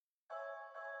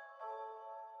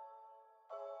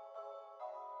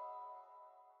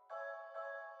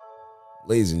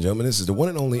Ladies and gentlemen, this is the one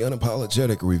and only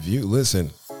unapologetic review.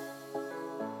 Listen,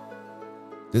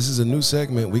 this is a new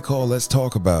segment we call Let's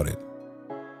Talk About It.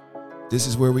 This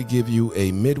is where we give you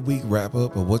a midweek wrap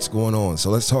up of what's going on. So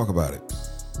let's talk about it.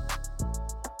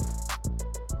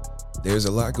 There's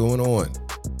a lot going on,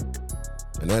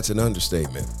 and that's an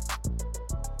understatement.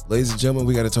 Ladies and gentlemen,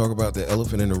 we got to talk about the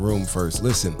elephant in the room first.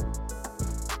 Listen,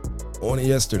 on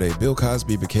yesterday, Bill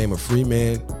Cosby became a free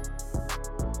man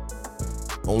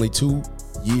only 2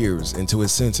 years into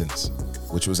his sentence,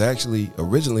 which was actually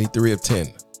originally 3 of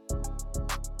 10.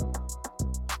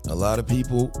 A lot of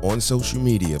people on social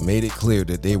media made it clear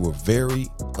that they were very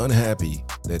unhappy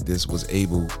that this was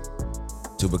able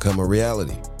to become a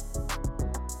reality.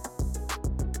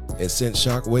 It sent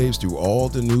shockwaves through all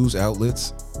the news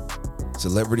outlets.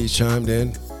 Celebrities chimed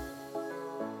in.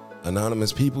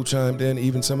 Anonymous people chimed in.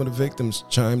 Even some of the victims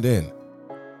chimed in.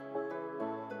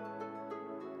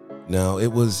 Now,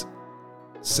 it was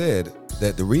said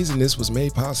that the reason this was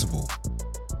made possible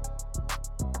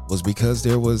was because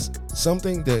there was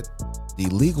something that the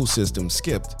legal system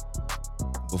skipped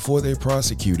before they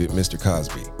prosecuted Mr.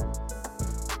 Cosby.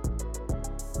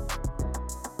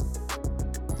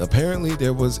 Apparently,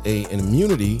 there was an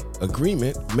immunity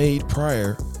agreement made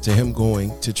prior to him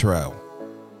going to trial.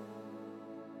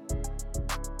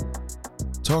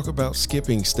 Talk about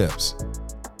skipping steps.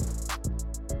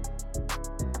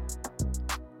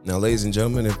 Now, ladies and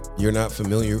gentlemen, if you're not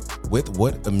familiar with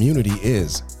what immunity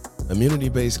is, immunity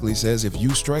basically says if you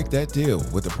strike that deal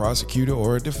with a prosecutor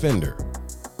or a defender,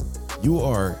 you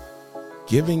are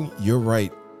giving your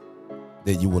right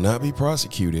that you will not be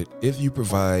prosecuted if you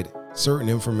provide certain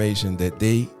information that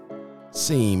they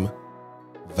seem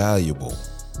valuable.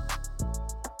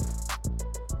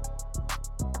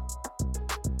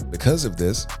 Because of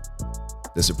this,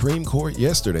 the Supreme Court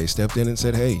yesterday stepped in and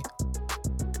said, hey,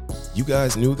 you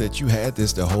guys knew that you had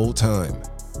this the whole time.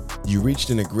 You reached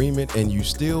an agreement and you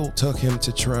still took him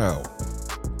to trial.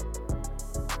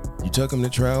 You took him to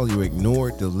trial, you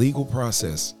ignored the legal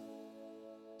process.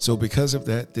 So because of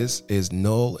that, this is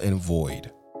null and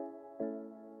void.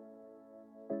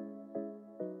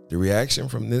 The reaction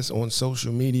from this on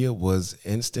social media was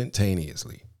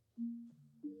instantaneously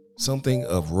something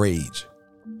of rage.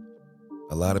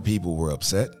 A lot of people were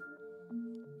upset.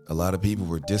 A lot of people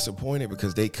were disappointed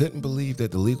because they couldn't believe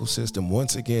that the legal system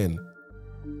once again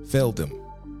failed them.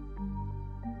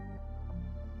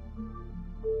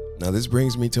 Now, this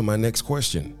brings me to my next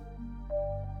question.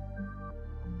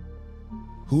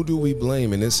 Who do we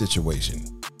blame in this situation?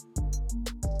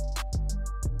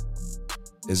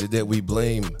 Is it that we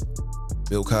blame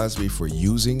Bill Cosby for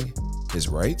using his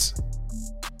rights?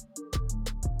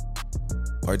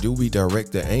 Or do we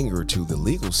direct the anger to the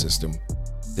legal system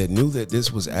that knew that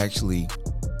this was actually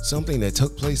something that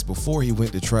took place before he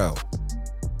went to trial?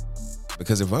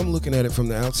 Because if I'm looking at it from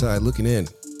the outside looking in,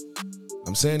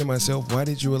 I'm saying to myself, why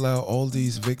did you allow all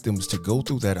these victims to go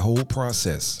through that whole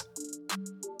process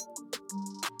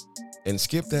and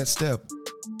skip that step?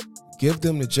 Give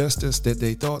them the justice that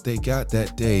they thought they got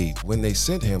that day when they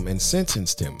sent him and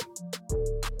sentenced him.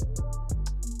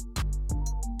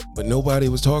 But nobody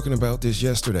was talking about this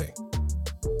yesterday.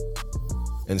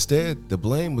 Instead, the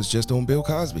blame was just on Bill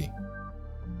Cosby.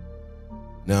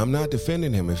 Now, I'm not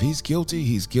defending him. If he's guilty,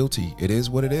 he's guilty. It is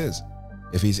what it is.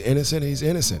 If he's innocent, he's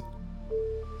innocent.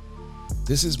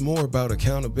 This is more about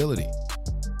accountability.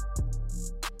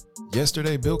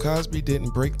 Yesterday, Bill Cosby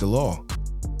didn't break the law.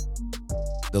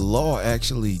 The law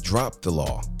actually dropped the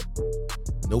law.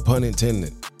 No pun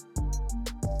intended.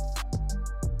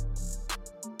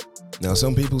 Now,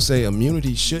 some people say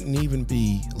immunity shouldn't even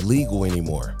be legal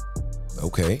anymore.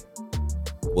 Okay.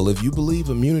 Well, if you believe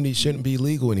immunity shouldn't be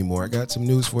legal anymore, I got some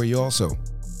news for you also.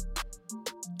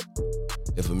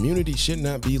 If immunity should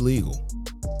not be legal,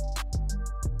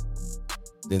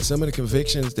 then some of the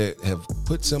convictions that have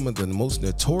put some of the most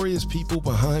notorious people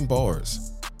behind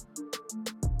bars,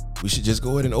 we should just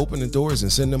go ahead and open the doors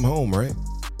and send them home, right?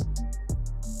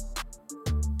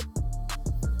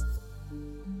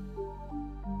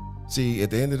 See, at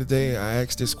the end of the day, I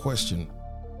ask this question.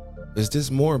 Is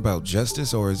this more about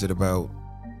justice or is it about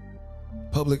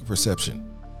public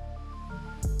perception?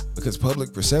 Because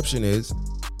public perception is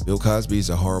Bill Cosby is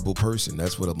a horrible person.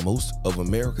 That's what most of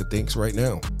America thinks right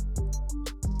now.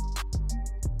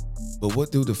 But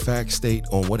what do the facts state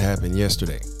on what happened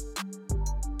yesterday?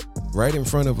 Right in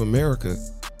front of America,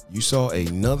 you saw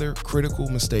another critical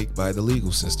mistake by the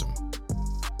legal system.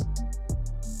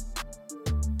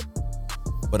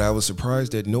 But I was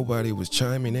surprised that nobody was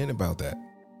chiming in about that.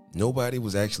 Nobody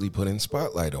was actually putting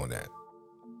spotlight on that.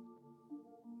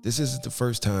 This isn't the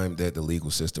first time that the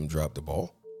legal system dropped the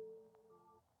ball.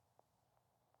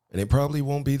 And it probably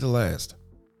won't be the last.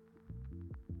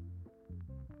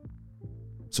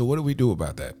 So what do we do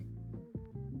about that?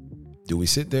 Do we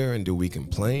sit there and do we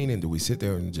complain, and do we sit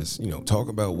there and just, talk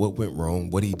about what went wrong,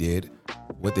 what he did,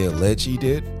 what they allege he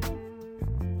did?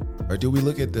 Or do we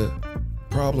look at the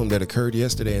problem that occurred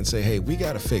yesterday and say, hey, we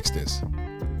got to fix this?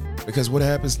 Because what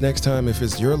happens next time if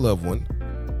it's your loved one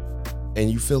and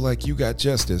you feel like you got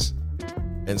justice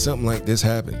and something like this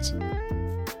happens?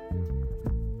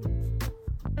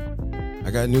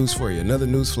 I got news for you, another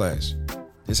news flash.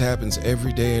 This happens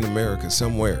every day in America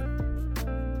somewhere.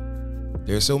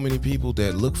 There are so many people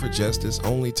that look for justice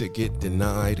only to get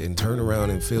denied and turn around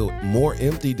and feel more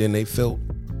empty than they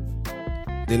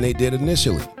did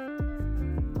initially.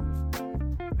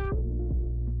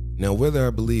 Now, whether I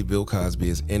believe Bill Cosby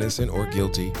is innocent or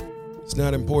guilty, it's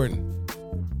not important.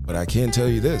 But I can tell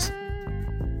you this.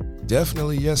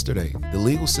 Definitely yesterday, the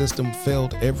legal system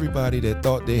failed everybody that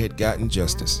thought they had gotten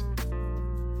justice.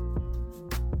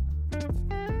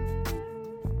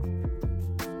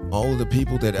 All of the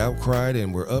people that outcried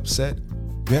and were upset,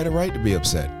 you had a right to be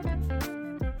upset.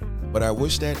 But I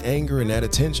wish that anger and that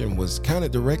attention was kind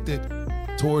of directed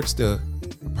towards the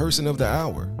person of the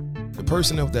hour. The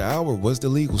person of the hour was the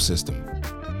legal system,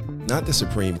 not the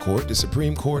Supreme Court. The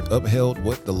Supreme Court upheld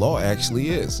what the law actually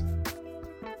is.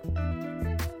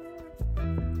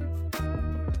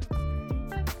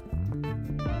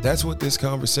 That's what this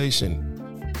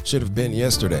conversation should have been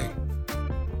yesterday.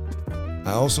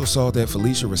 I also saw that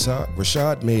Phylicia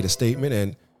Rashad made a statement,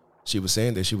 and she was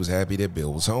saying that she was happy that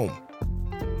Bill was home.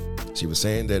 She was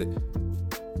saying that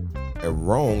a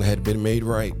wrong had been made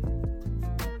right.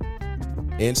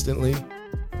 Instantly,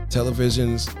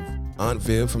 television's Aunt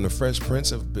Viv from the Fresh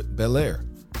Prince of Bel-Air,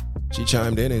 she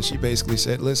chimed in and she basically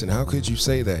said, listen, how could you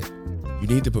say that? You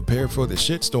need to prepare for the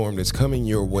shitstorm that's coming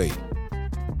your way.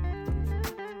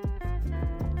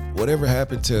 Whatever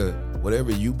happened to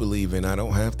whatever you believe in, I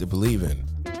don't have to believe in.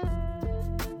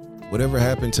 Whatever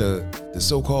happened to the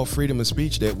so-called freedom of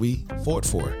speech that we fought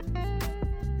for?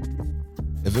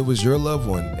 If it was your loved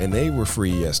one and they were free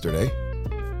yesterday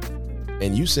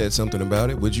and you said something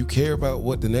about it, would you care about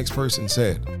what the next person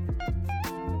said?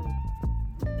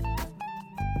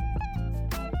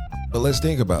 But let's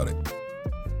think about it.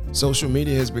 Social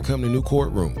media has become the new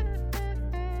courtroom.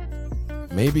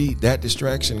 Maybe that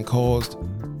distraction caused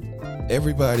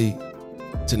everybody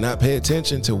to not pay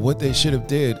attention to what they should have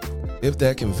did if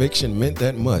that conviction meant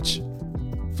that much,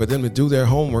 for them to do their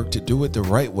homework, to do it the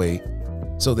right way,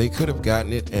 so they could have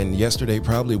gotten it, and yesterday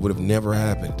probably would have never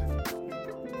happened.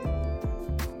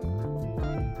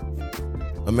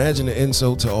 Imagine the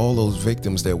insult to all those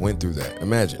victims that went through that.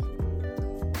 Imagine.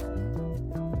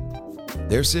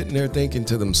 They're sitting there thinking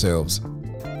to themselves,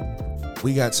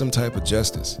 we got some type of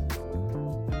justice.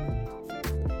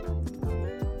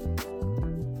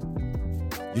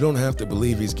 You don't have to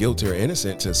believe he's guilty or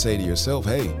innocent to say to yourself,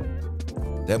 hey,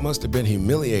 that must have been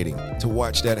humiliating to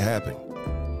watch that happen.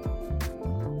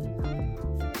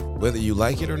 Whether you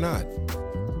like it or not,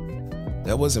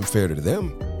 that wasn't fair to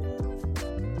them.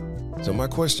 So my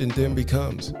question then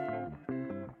becomes,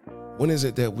 when is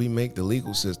it that we make the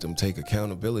legal system take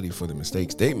accountability for the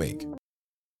mistakes they make?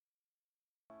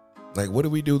 Like, what do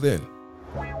we do then?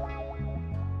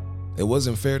 It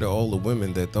wasn't fair to all the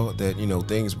women that thought that,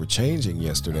 things were changing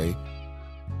yesterday.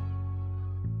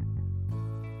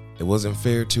 It wasn't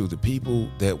fair to the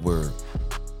people that were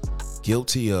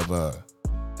guilty of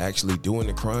actually doing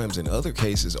the crimes in other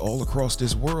cases all across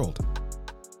this world.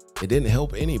 It didn't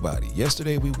help anybody.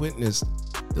 Yesterday, we witnessed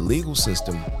the legal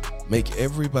system make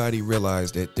everybody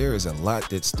realize that there is a lot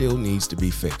that still needs to be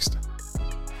fixed.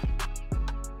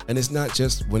 And it's not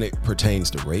just when it pertains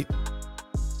to rape.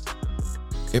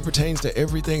 It pertains to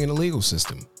everything in the legal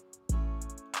system.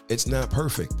 It's not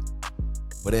perfect,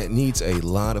 but it needs a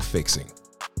lot of fixing.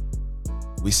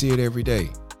 We see it every day,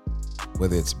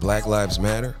 whether it's Black Lives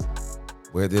Matter,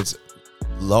 whether it's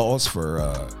laws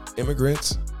for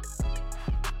immigrants,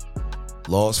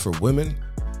 laws for women.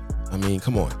 I mean,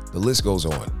 come on, the list goes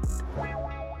on.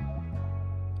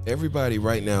 Everybody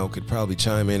right now could probably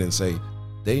chime in and say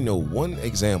they know one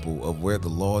example of where the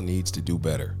law needs to do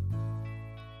better.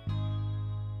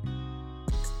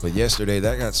 But yesterday,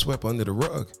 that got swept under the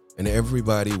rug, and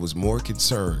everybody was more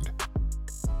concerned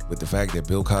with the fact that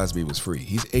Bill Cosby was free.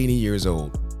 He's 80 years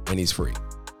old, and he's free.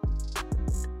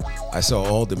 I saw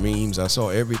all the memes. I saw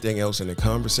everything else, and the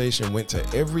conversation went to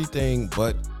everything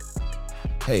but,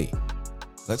 hey,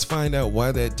 let's find out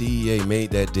why that DEA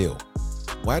made that deal.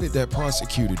 Why did that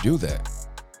prosecutor do that?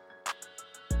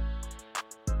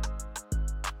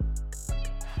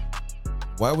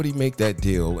 Why would he make that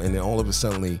deal and then all of a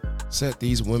sudden set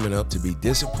these women up to be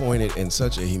disappointed in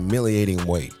such a humiliating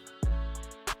way.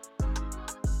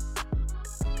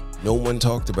 No one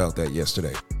talked about that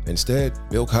yesterday. Instead,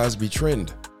 Bill Cosby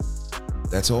trend.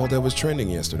 That's all that was trending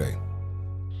yesterday.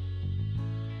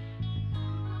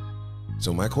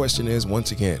 So my question is,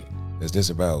 once again, is this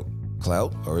about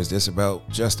clout or is this about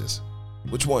justice?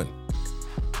 Which one?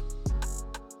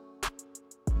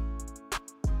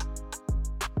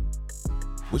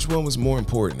 Which one was more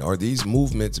important? Are these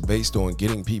movements based on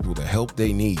getting people the help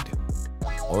they need?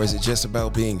 Or is it just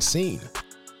about being seen?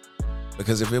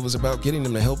 Because if it was about getting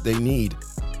them the help they need,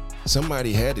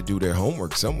 somebody had to do their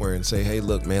homework somewhere and say, hey,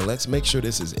 look, man, let's make sure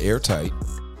this is airtight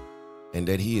and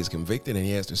that he is convicted and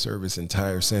he has to serve his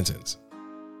entire sentence.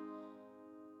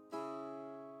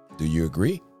 Do you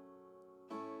agree?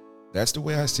 That's the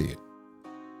way I see it.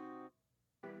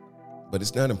 But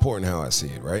it's not important how I see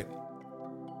it, right?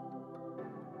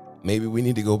 Maybe we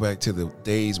need to go back to the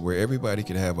days where everybody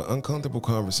could have an uncomfortable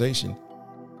conversation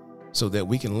so that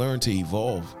we can learn to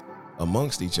evolve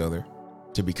amongst each other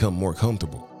to become more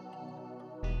comfortable.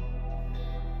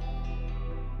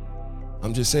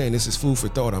 I'm just saying, this is food for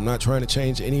thought. I'm not trying to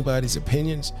change anybody's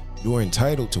opinions. You are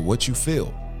entitled to what you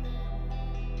feel.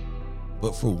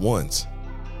 But for once,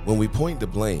 when we point the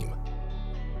blame,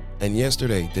 and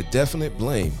yesterday the definite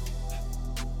blame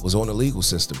was on the legal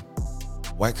system,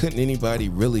 why couldn't anybody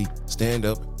really stand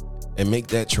up and make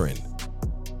that trend?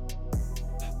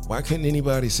 Why couldn't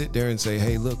anybody sit there and say,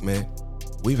 hey, look, man,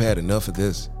 we've had enough of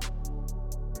this?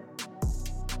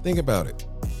 Think about it.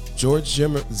 George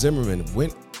Zimmerman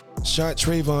shot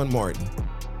Trayvon Martin,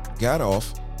 got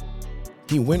off,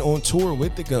 he went on tour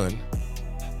with the gun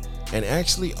and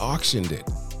actually auctioned it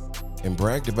and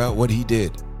bragged about what he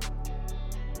did.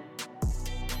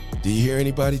 Do you hear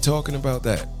anybody talking about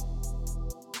that?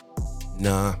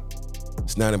 Nah,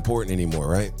 it's not important anymore,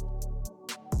 right?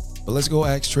 But let's go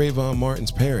ask Trayvon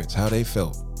Martin's parents how they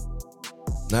felt.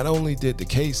 Not only did the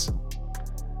case,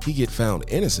 he get found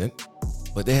innocent,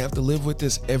 but they have to live with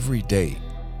this every day.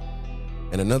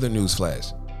 And another news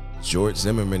flash, George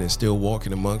Zimmerman is still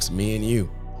walking amongst me and you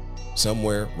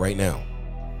somewhere right now.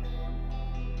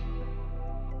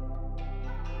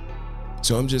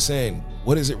 So I'm just saying,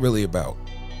 what is it really about?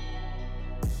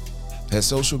 Has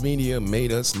social media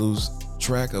made us lose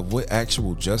track of what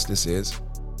actual justice is,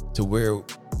 to where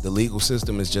the legal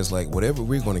system is just like, whatever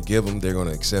we're going to give them, they're going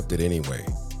to accept it anyway?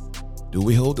 Do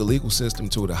we hold the legal system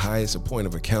to the highest point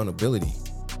of accountability?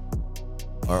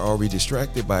 Or are we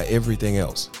distracted by everything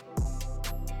else?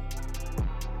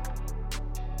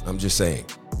 I'm just saying.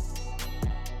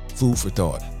 Food for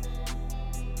thought.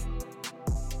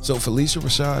 So Phylicia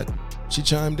Rashad, she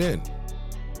chimed in.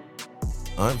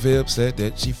 Aunt Viv said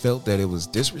that she felt that it was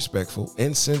disrespectful,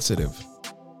 insensitive,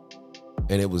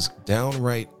 and it was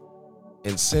downright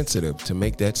insensitive to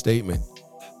make that statement.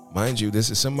 Mind you, this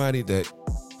is somebody that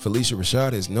Phylicia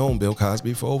Rashad has known Bill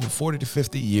Cosby for over 40 to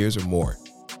 50 years or more.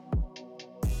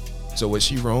 So was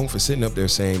she wrong for sitting up there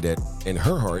saying that in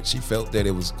her heart she felt that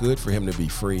it was good for him to be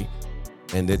free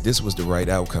and that this was the right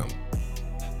outcome?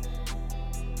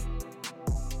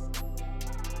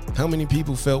 How many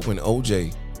people felt when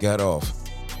OJ got off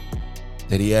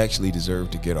that he actually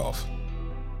deserved to get off?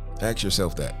 Ask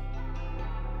yourself that.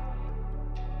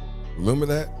 Remember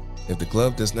that? If the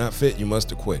glove does not fit, you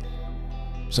must acquit.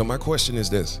 So my question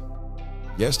is this.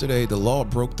 Yesterday, the law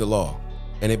broke the law,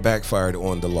 and it backfired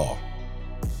on the law.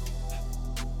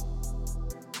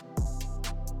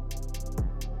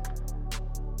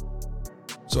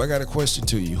 So I got a question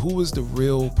to you. Who was the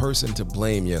real person to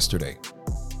blame yesterday?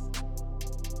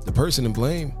 The person to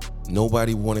blame?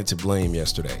 Nobody wanted to blame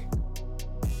yesterday.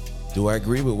 Do I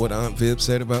agree with what Aunt Viv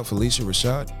said about Phylicia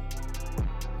Rashad?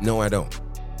 No, I don't.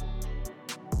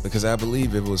 Because I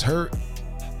believe if it was her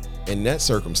in that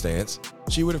circumstance,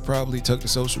 she would have probably took to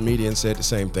social media and said the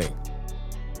same thing.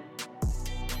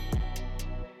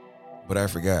 But I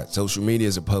forgot, social media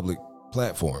is a public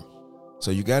platform.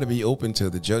 So you got to be open to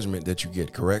the judgment that you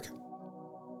get, correct?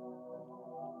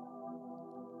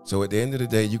 So at the end of the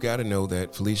day, you got to know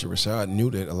that Phylicia Rashad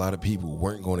knew that a lot of people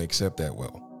weren't going to accept that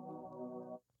well.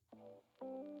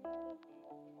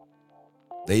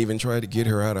 They even tried to get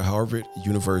her out of Harvard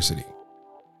University.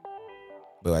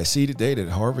 But I see today that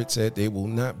Harvard said they will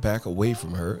not back away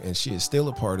from her, and she is still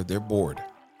a part of their board.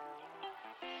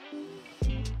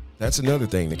 That's another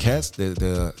thing,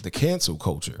 the cancel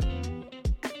culture.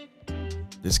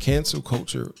 This cancel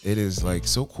culture, it is like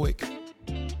so quick.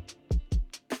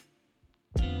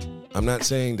 I'm not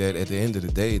saying that at the end of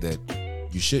the day that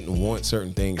you shouldn't want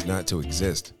certain things not to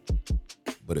exist.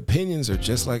 But opinions are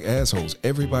just like assholes.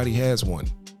 Everybody has one.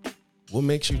 What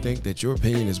makes you think that your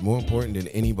opinion is more important than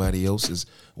anybody else's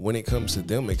when it comes to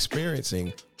them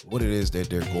experiencing what it is that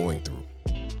they're going through?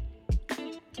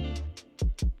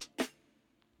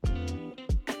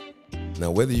 Now,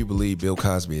 whether you believe Bill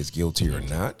Cosby is guilty or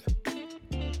not,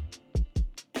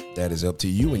 that is up to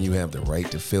you, and you have the right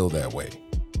to feel that way.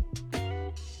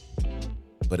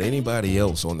 But anybody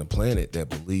else on the planet that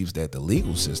believes that the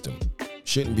legal system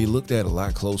shouldn't be looked at a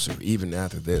lot closer even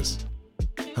after this,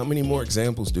 how many more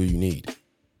examples do you need?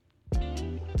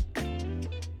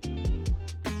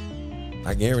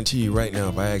 I guarantee you right now,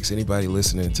 if I ask anybody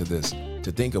listening to this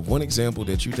to think of one example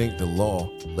that you think the law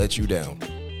let you down,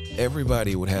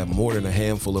 everybody would have more than a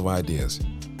handful of ideas.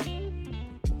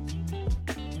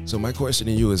 So my question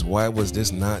to you is, why was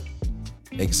this not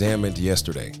examined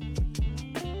yesterday?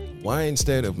 Why,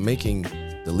 instead of making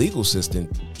the legal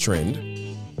system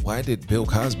trend, why did Bill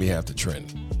Cosby have to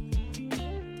trend?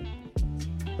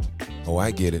 Oh,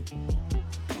 I get it.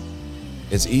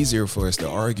 It's easier for us to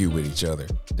argue with each other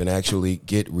than actually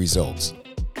get results.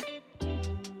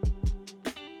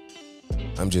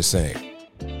 I'm just saying.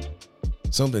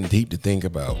 Something deep to think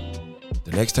about.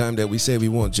 The next time that we say we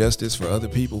want justice for other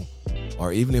people,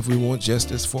 or even if we want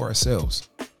justice for ourselves,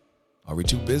 are we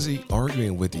too busy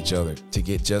arguing with each other to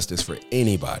get justice for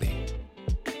anybody?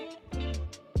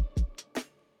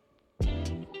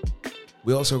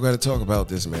 We also got to talk about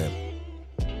this, man.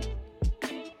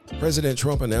 President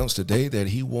Trump announced today that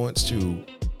he wants to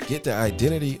get the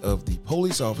identity of the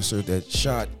police officer that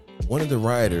shot one of the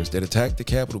rioters that attacked the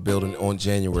Capitol building on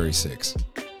January 6th.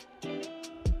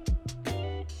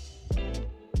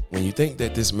 When you think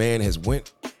that this man has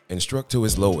went and struck to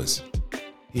his lowest,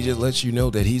 he just lets you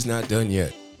know that he's not done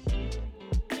yet.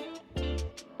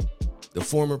 The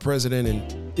former president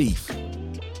and thief,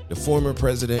 the former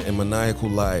president and maniacal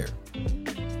liar.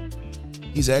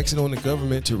 He's asking on the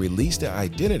government to release the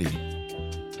identity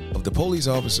of the police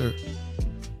officer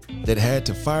that had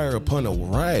to fire upon a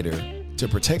rioter to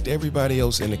protect everybody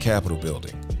else in the Capitol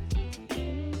building.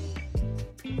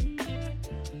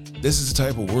 This is the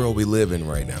type of world we live in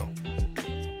right now.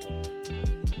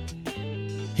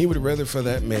 He would rather for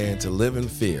that man to live in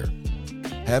fear,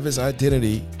 have his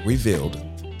identity revealed.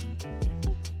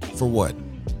 For what?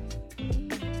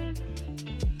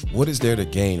 What is there to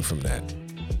gain from that?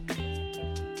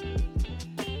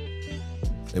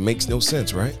 It makes no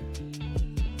sense, right?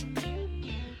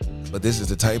 But this is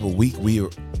the type of week we are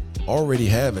already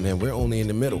having, and we're only in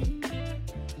the middle.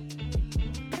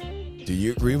 Do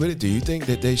you agree with it? Do you think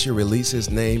that they should release his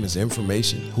name, his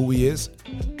information, who he is?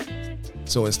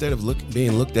 So instead of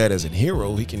being looked at as a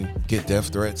hero, he can get death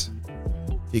threats.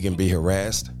 He can be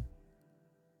harassed.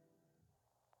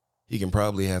 He can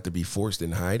probably have to be forced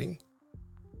in hiding.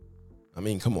 I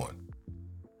mean, come on.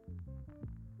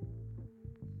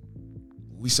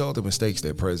 We saw the mistakes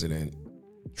that President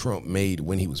Trump made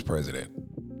when he was president.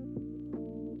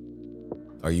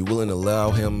 Are you willing to allow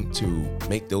him to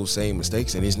make those same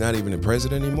mistakes and he's not even the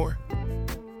president anymore?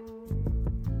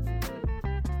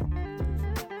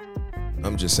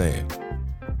 I'm just saying.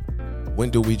 When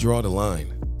do we draw the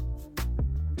line?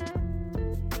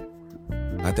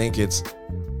 I think it's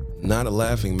not a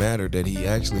laughing matter that he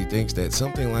actually thinks that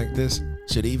something like this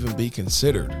should even be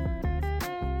considered.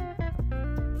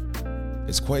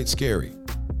 It's quite scary.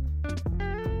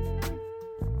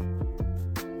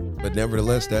 But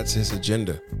nevertheless, that's his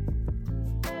agenda.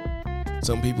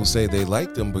 Some people say they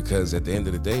liked him because at the end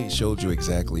of the day, he showed you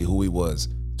exactly who he was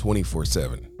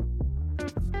 24/7.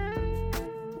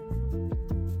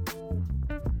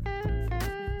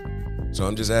 So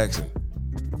I'm just asking.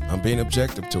 I'm being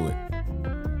objective to it.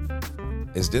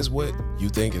 Is this what you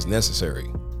think is necessary?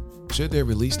 Should they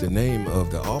release the name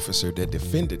of the officer that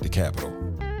defended the Capitol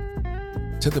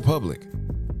to the public?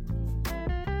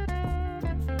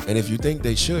 And if you think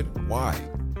they should, why?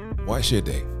 Why should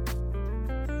they?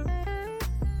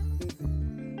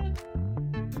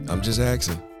 I'm just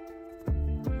asking.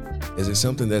 Is it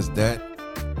something that's that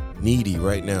needy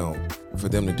right now for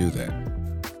them to do that?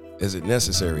 Is it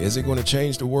necessary? Is it going to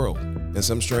change the world in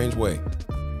some strange way?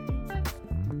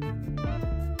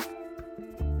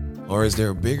 Or is there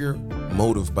a bigger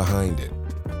motive behind it?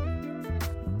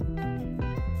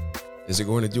 Is it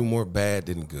going to do more bad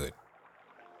than good?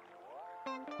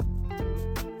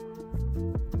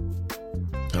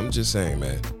 I'm just saying,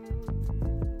 man.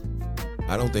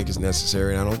 I don't think it's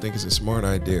necessary, and I don't think it's a smart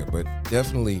idea, but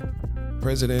definitely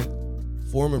president,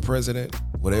 former president,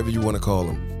 whatever you want to call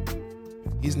him,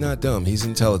 he's not dumb, he's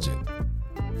intelligent.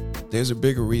 There's a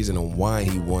bigger reason on why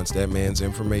he wants that man's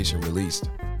information released.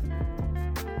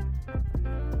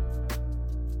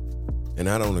 And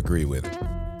I don't agree with it.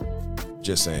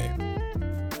 Just saying.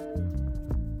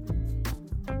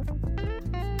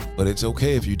 But it's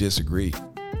okay if you disagree.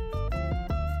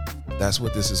 That's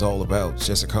what this is all about. It's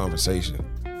just a conversation.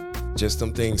 Just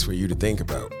some things for you to think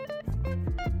about.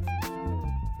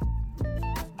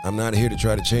 I'm not here to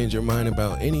try to change your mind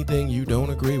about anything you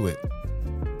don't agree with.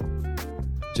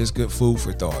 Just good food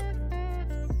for thought.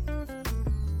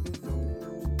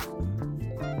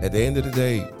 At the end of the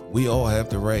day, we all have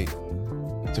the right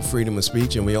to freedom of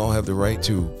speech, and we all have the right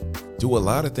to do a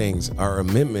lot of things our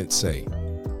amendments say.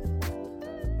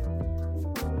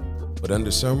 But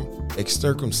under some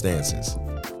circumstances,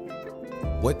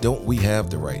 what don't we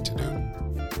have the right to do?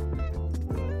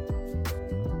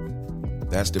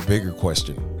 That's the bigger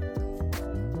question.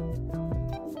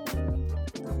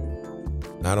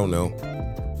 I don't know.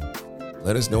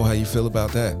 Let us know how you feel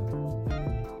about that.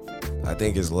 I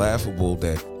think it's laughable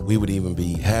that we would even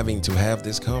be having to have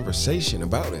this conversation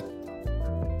about it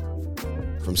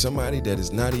from somebody that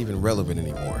is not even relevant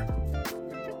anymore.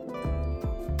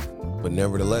 But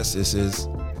nevertheless, this is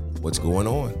what's going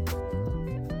on.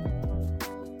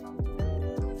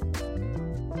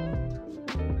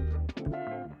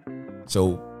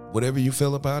 So whatever you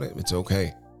feel about it, it's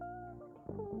okay.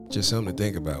 Just something to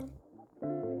think about.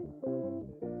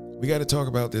 We got to talk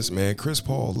about this, man. Chris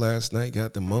Paul last night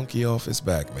got the monkey off his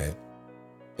back, man,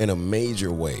 in a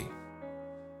major way.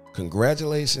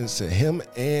 Congratulations to him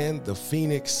and the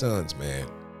Phoenix Suns, man.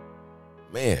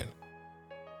 Man,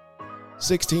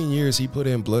 16 years he put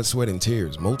in blood, sweat, and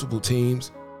tears. Multiple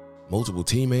teams, multiple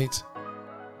teammates,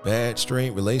 bad,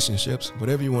 strained relationships,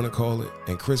 whatever you want to call it.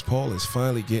 And Chris Paul is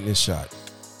finally getting his shot.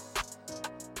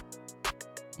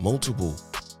 Multiple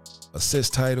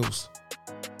assist titles.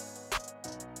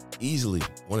 Easily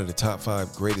one of the top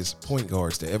 5 greatest point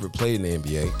guards to ever play in the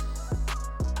NBA.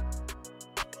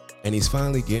 And he's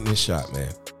finally getting his shot,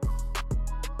 man.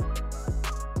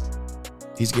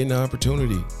 He's getting the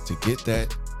opportunity to get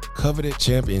that coveted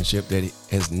championship that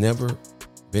has never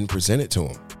been presented to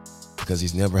him because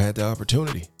he's never had the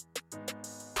opportunity.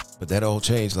 But that all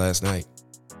changed last night.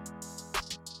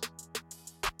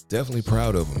 Definitely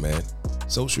proud of him, man.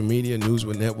 Social media, news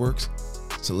with networks,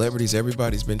 celebrities,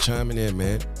 everybody's been chiming in,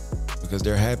 man, because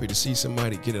they're happy to see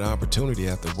somebody get an opportunity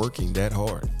after working that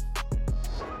hard.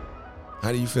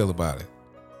 How do you feel about it?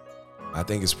 I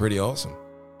think it's pretty awesome.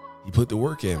 He put the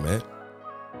work in, man.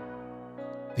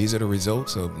 These are the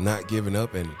results of not giving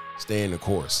up and staying the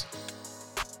course.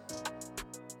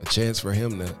 A chance for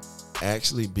him to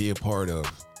actually be a part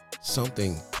of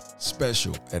something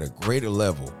special at a greater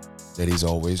level that he's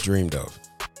always dreamed of.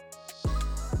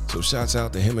 So shouts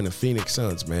out to him and the Phoenix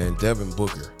Suns, man. Devin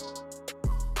Booker.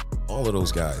 All of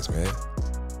those guys, man.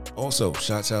 Also,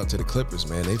 shouts out to the Clippers,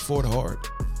 man. They fought hard.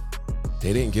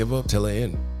 They didn't give up till the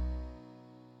end.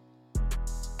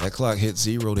 That clock hit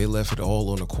 0. They left it all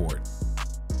on the court.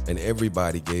 And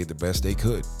everybody gave the best they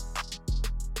could.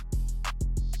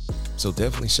 So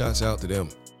definitely shouts out to them.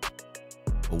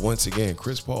 But once again,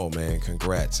 Chris Paul, man,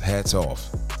 congrats. Hats off.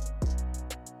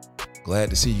 Glad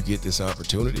to see you get this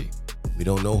opportunity. We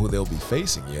don't know who they'll be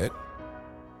facing yet.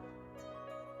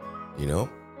 You know?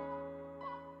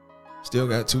 Still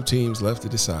got 2 teams left to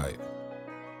decide.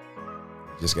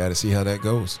 Just got to see how that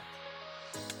goes.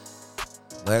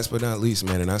 Last but not least,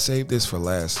 man, and I saved this for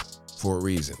last for a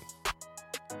reason.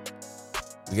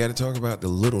 We got to talk about the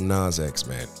Lil Nas X,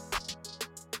 man.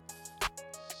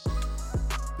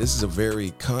 This is a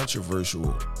very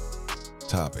controversial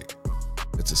topic.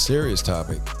 It's a serious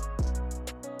topic.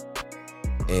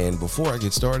 And before I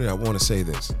get started, I want to say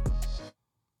this.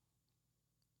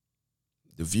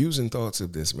 The views and thoughts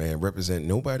of this man represent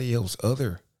nobody else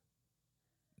other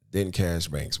than Cash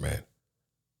Banks, man.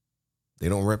 They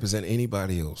don't represent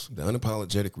anybody else, the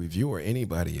Unapologetic Review or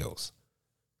anybody else.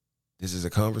 This is a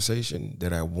conversation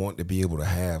that I want to be able to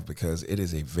have because it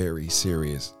is a very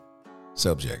serious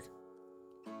subject.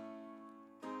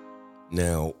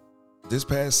 Now, this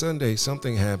past Sunday,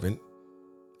 something happened,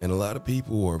 and a lot of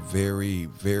people are very,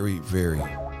 very, very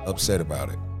upset about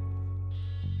it.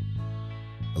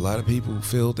 A lot of people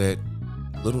feel that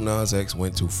Lil Nas X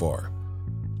went too far.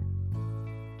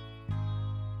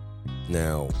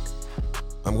 Now,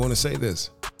 I'm going to say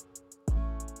this.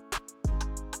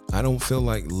 I don't feel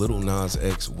like Lil Nas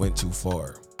X went too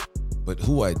far. But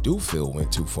who I do feel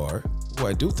went too far, who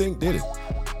I do think did it,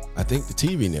 I think the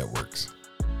TV networks.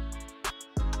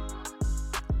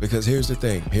 Because here's the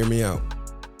thing, hear me out.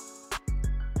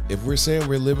 If we're saying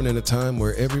we're living in a time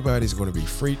where everybody's going to be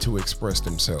free to express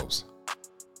themselves,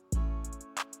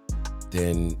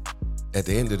 then at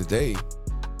the end of the day,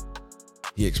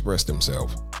 he expressed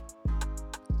himself.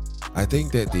 I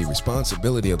think that the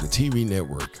responsibility of the TV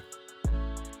network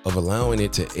of allowing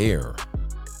it to air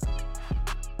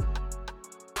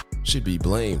should be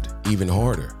blamed even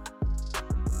harder.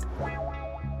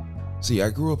 See, I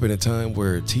grew up in a time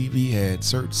where TV had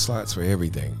certain slots for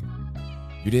everything.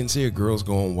 You didn't see a Girls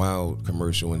Gone Wild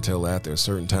commercial until after a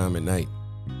certain time at night.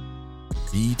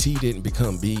 BET didn't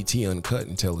become BET Uncut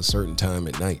until a certain time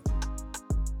at night.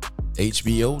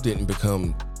 HBO didn't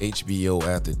become HBO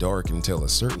After Dark until a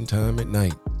certain time at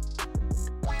night.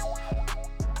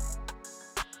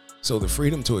 So the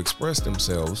freedom to express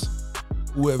themselves,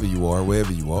 whoever you are,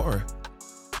 wherever you are,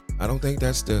 I don't think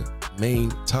that's the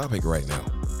main topic right now.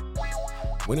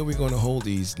 When are we going to hold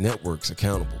these networks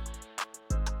accountable?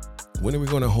 When are we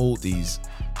going to hold these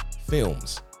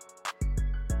films?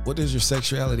 What does your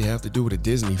sexuality have to do with a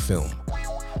Disney film?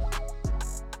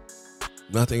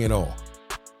 Nothing at all.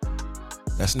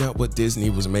 That's not what Disney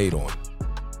was made on.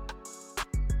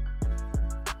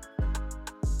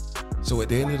 So at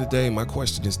the end of the day, my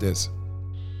question is this.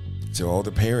 To all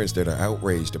the parents that are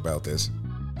outraged about this,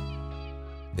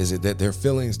 is it that their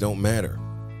feelings don't matter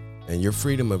and your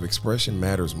freedom of expression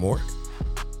matters more?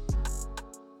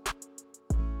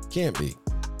 Can't be.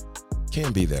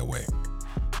 Can't be that way.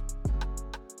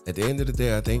 At the end of the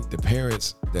day, I think the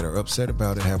parents that are upset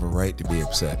about it have a right to be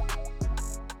upset.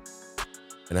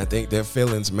 And I think their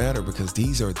feelings matter because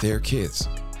these are their kids.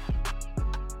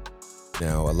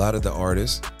 Now, a lot of the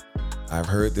artists, I've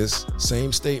heard this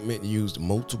same statement used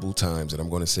multiple times, and I'm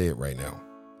going to say it right now.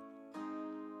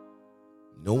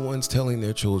 No one's telling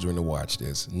their children to watch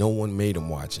this. No one made them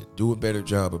watch it. Do a better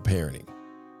job of parenting.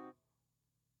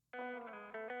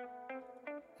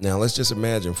 Now, let's just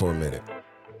imagine for a minute.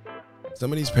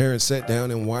 Some of these parents sat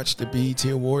down and watched the BET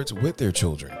Awards with their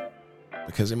children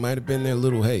because it might have been their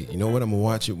little, hey, you know what, I'm going to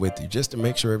watch it with you just to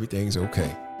make sure everything's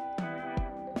okay.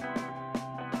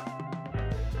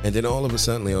 And then all of a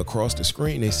sudden, across the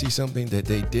screen, they see something that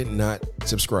they did not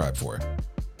subscribe for.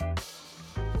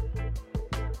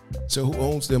 So who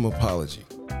owes them an apology?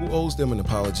 Who owes them an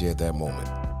apology at that moment?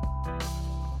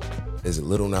 Is it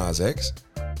Lil Nas X?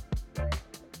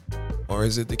 Or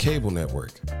is it the cable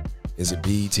network? Is it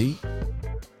BET?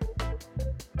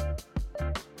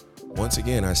 Once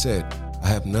again, I said, I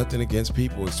have nothing against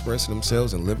people expressing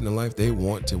themselves and living the life they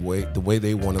want to the way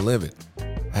they want to live it.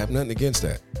 I have nothing against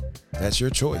that. That's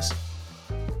your choice.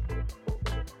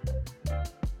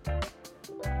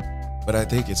 But I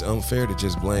think it's unfair to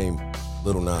just blame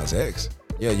Lil Nas X.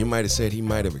 Yeah, you might have said he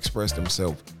might have expressed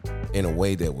himself in a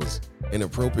way that was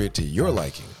inappropriate to your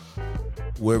liking.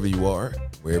 Whoever you are,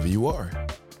 wherever you are.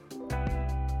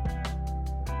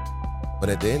 But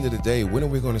at the end of the day, when are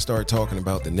we going to start talking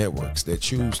about the networks that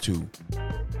choose to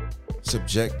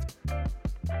subject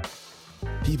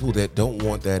people that don't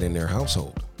want that in their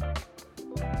household?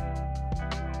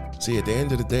 See, at the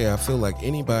end of the day, I feel like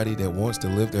anybody that wants to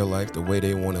live their life the way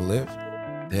they want to live,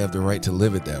 they have the right to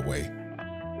live it that way.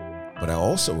 But I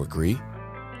also agree,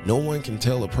 no one can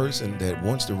tell a person that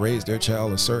wants to raise their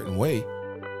child a certain way,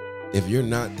 if you're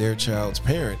not their child's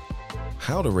parent,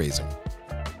 how to raise them.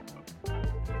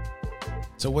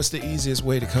 So what's the easiest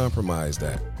way to compromise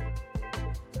that?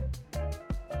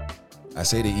 I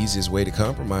say the easiest way to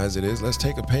compromise it is, let's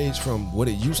take a page from what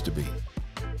it used to be.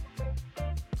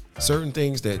 Certain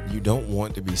things that you don't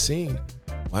want to be seen,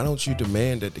 why don't you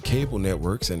demand that the cable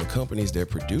networks and the companies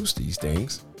that produce these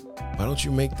things, why don't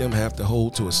you make them have to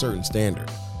hold to a certain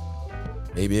standard?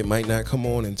 Maybe it might not come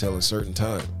on until a certain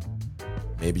time.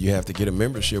 Maybe you have to get a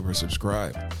membership or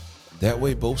subscribe. That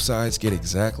way both sides get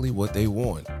exactly what they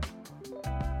want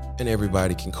and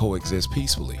everybody can coexist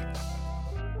peacefully.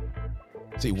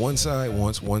 See, one side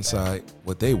wants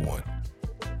what they want.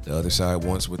 The other side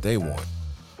wants what they want.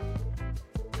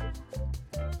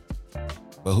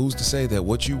 But who's to say that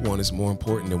what you want is more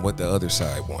important than what the other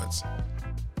side wants?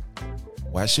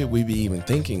 Why should we be even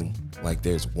thinking like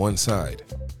there's one side?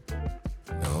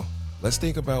 No, let's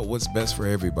think about what's best for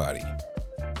everybody.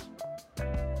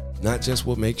 Not just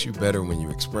what makes you better when you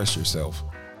express yourself,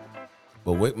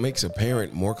 but what makes a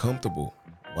parent more comfortable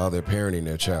while they're parenting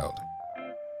their child.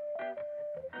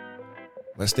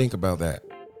 Let's think about that.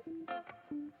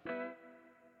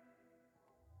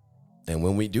 And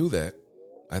when we do that,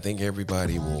 I think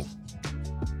everybody will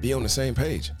be on the same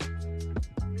page.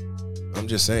 I'm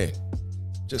just saying,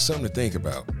 just something to think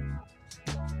about.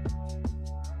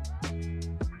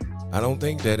 I don't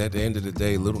think that at the end of the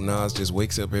day, Lil Nas just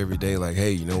wakes up every day like,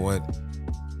 hey, you know what?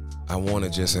 I want to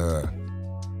just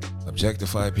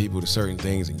objectify people to certain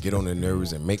things and get on their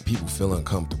nerves and make people feel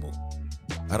uncomfortable.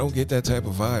 I don't get that type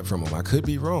of vibe from him. I could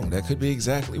be wrong. That could be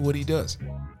exactly what he does.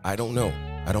 I don't know.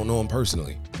 I don't know him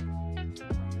personally.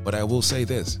 But I will say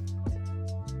this.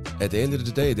 At the end of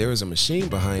the day, there is a machine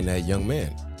behind that young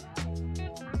man.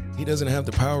 He doesn't have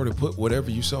the power to put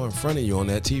whatever you saw in front of you on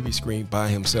that TV screen by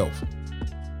himself.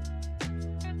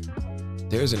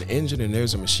 There's an engine and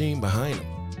there's a machine behind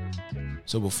him.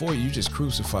 So before you just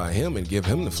crucify him and give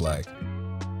him the flag,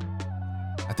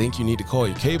 I think you need to call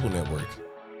your cable network.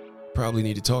 Probably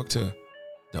need to talk to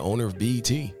the owner of BET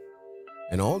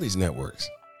and all these networks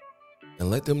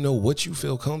and let them know what you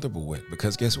feel comfortable with.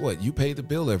 Because guess what? You pay the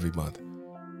bill every month.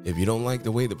 If you don't like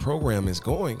the way the program is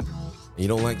going, and you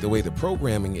don't like the way the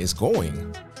programming is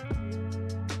going,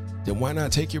 then why not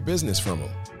take your business from them?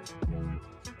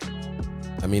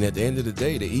 I mean, at the end of the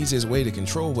day, the easiest way to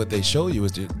control what they show you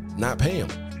is to not pay them.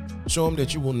 Show them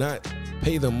that you will not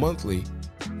pay them monthly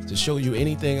to show you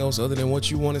anything else other than what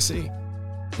you want to see.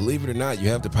 Believe it or not, you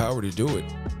have the power to do it.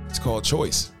 It's called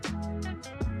choice.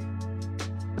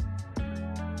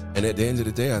 And at the end of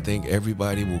the day, I think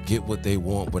everybody will get what they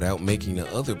want without making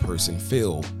the other person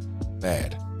feel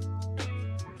bad.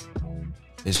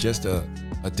 It's just a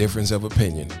difference of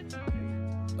opinion.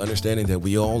 Understanding that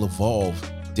we all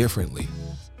evolve differently.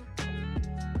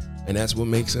 And that's what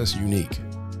makes us unique.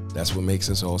 That's what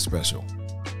makes us all special.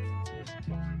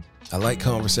 I like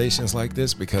conversations like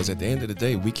this because at the end of the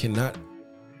day, we cannot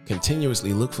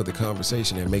continuously look for the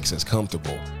conversation that makes us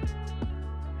comfortable.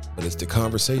 But it's the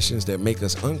conversations that make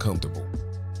us uncomfortable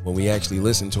when we actually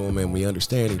listen to them and we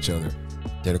understand each other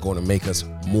that are going to make us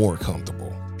more comfortable.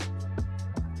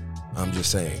 I'm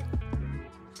just saying.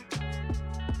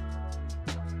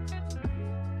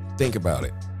 Think about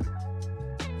it.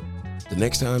 The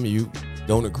next time you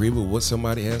don't agree with what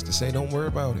somebody has to say, don't worry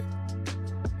about it.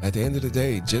 At the end of the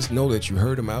day, just know that you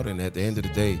heard them out, and at the end of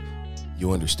the day,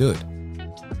 you understood.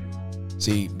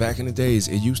 See, back in the days,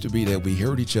 it used to be that we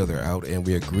heard each other out and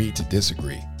we agreed to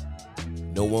disagree.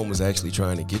 No one was actually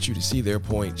trying to get you to see their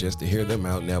point just to hear them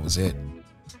out, and that was it.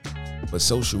 But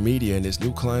social media in this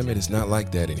new climate is not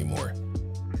like that anymore.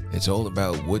 It's all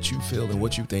about what you feel and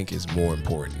what you think is more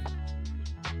important.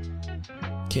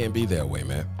 Can't be that way,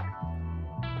 man.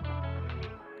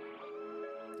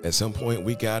 At some point,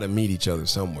 we gotta meet each other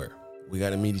somewhere. We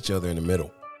gotta meet each other in the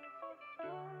middle.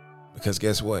 Because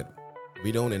guess what?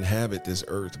 We don't inhabit this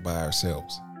earth by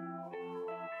ourselves.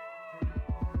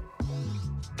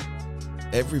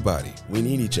 Everybody, we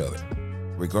need each other.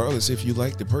 Regardless if you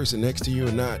like the person next to you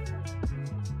or not.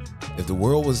 If the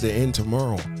world was to end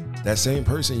tomorrow, that same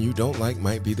person you don't like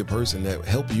might be the person that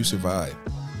helped you survive.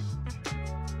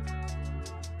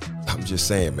 I'm just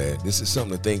saying, man, this is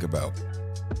something to think about.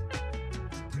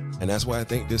 And that's why I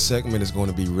think this segment is going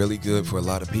to be really good for a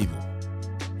lot of people.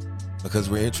 Because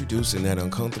we're introducing that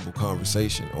uncomfortable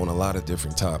conversation on a lot of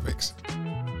different topics.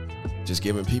 Just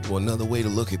giving people another way to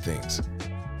look at things.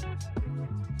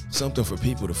 Something for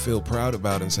people to feel proud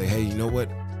about and say, hey, you know what?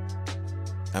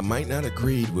 I might not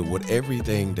agree with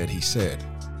everything that he said,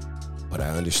 but I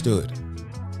understood.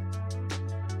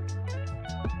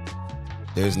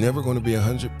 There's never going to be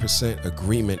 100%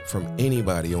 agreement from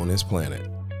anybody on this planet.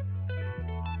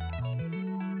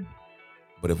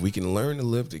 But if we can learn to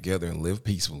live together and live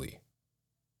peacefully,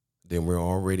 then we're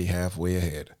already halfway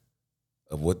ahead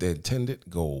of what the intended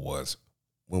goal was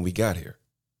when we got here.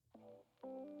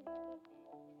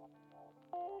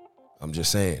 I'm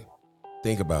just saying,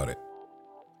 think about it.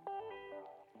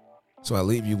 So I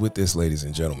leave you with this, ladies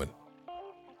and gentlemen.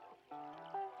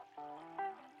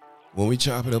 When we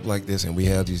chop it up like this and we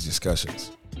have these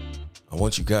discussions, I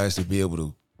want you guys to be able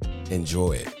to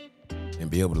enjoy it and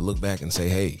be able to look back and say,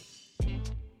 hey,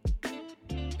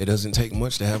 it doesn't take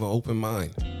much to have an open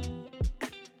mind,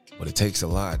 but it takes a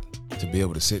lot to be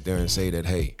able to sit there and say that,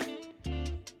 hey,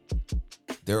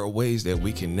 there are ways that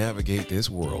we can navigate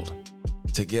this world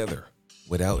together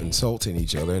without insulting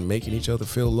each other and making each other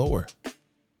feel lower.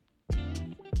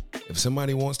 If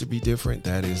somebody wants to be different,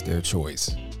 that is their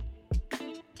choice.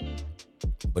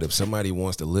 But if somebody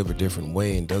wants to live a different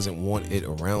way and doesn't want it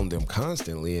around them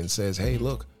constantly and says, hey,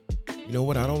 look, you know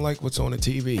what? I don't like what's on the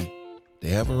TV. They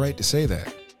have a right to say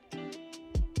that.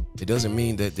 It doesn't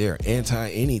mean that they're anti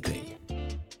anything.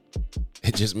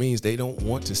 It just means they don't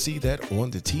want to see that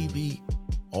on the TV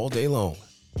all day long.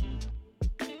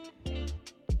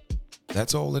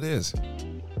 That's all it is.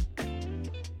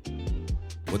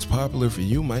 What's popular for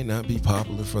you might not be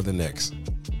popular for the next.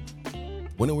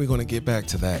 When are we going to get back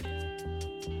to that?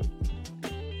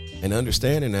 And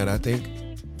understanding that, I think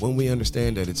when we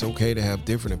understand that it's okay to have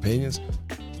different opinions,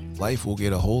 life will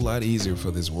get a whole lot easier for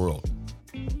this world.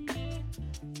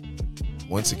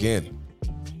 Once again,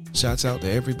 shouts out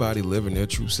to everybody living their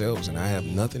true selves, and I have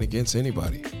nothing against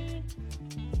anybody.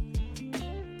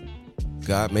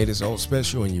 God made us all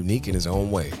special and unique in his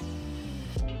own way.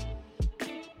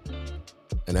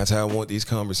 And that's how I want these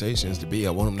conversations to be.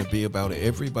 I want them to be about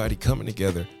everybody coming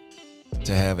together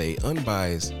to have a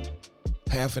unbiased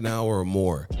half an hour or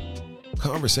more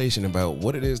conversation about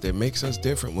what it is that makes us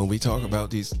different when we talk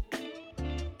about these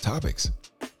topics.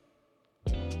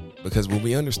 Because when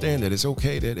we understand that it's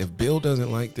okay that if Bill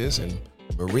doesn't like this and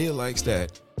Maria likes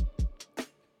that,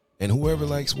 and whoever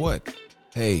likes what,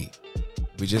 hey,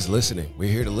 we're just listening.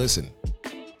 We're here to listen.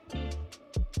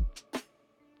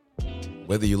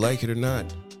 Whether you like it or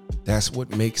not, that's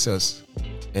what makes us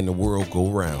and the world go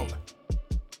round.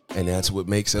 And that's what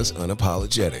makes us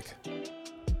unapologetic.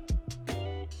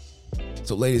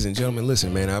 So ladies and gentlemen,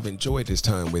 listen, man, I've enjoyed this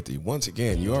time with you. Once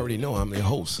again, you already know I'm your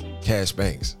host, Cash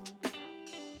Banks.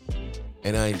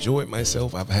 And I enjoyed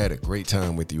myself. I've had a great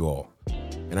time with you all.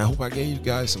 And I hope I gave you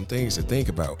guys some things to think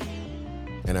about.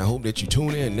 And I hope that you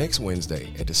tune in next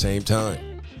Wednesday at the same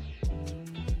time.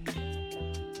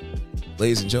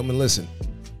 Ladies and gentlemen, listen.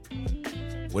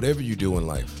 Whatever you do in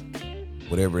life,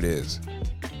 whatever it is,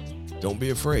 don't be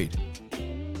afraid.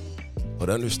 But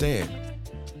understand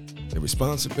the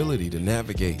responsibility to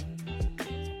navigate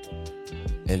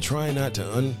and try not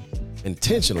to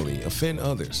unintentionally offend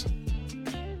others.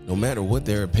 No matter what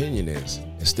their opinion is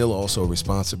still also a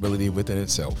responsibility within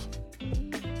itself.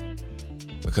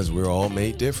 Because we're all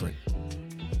made different,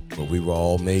 but we were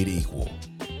all made equal.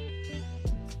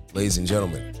 Ladies and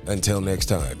gentlemen, until next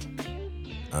time,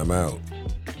 I'm out.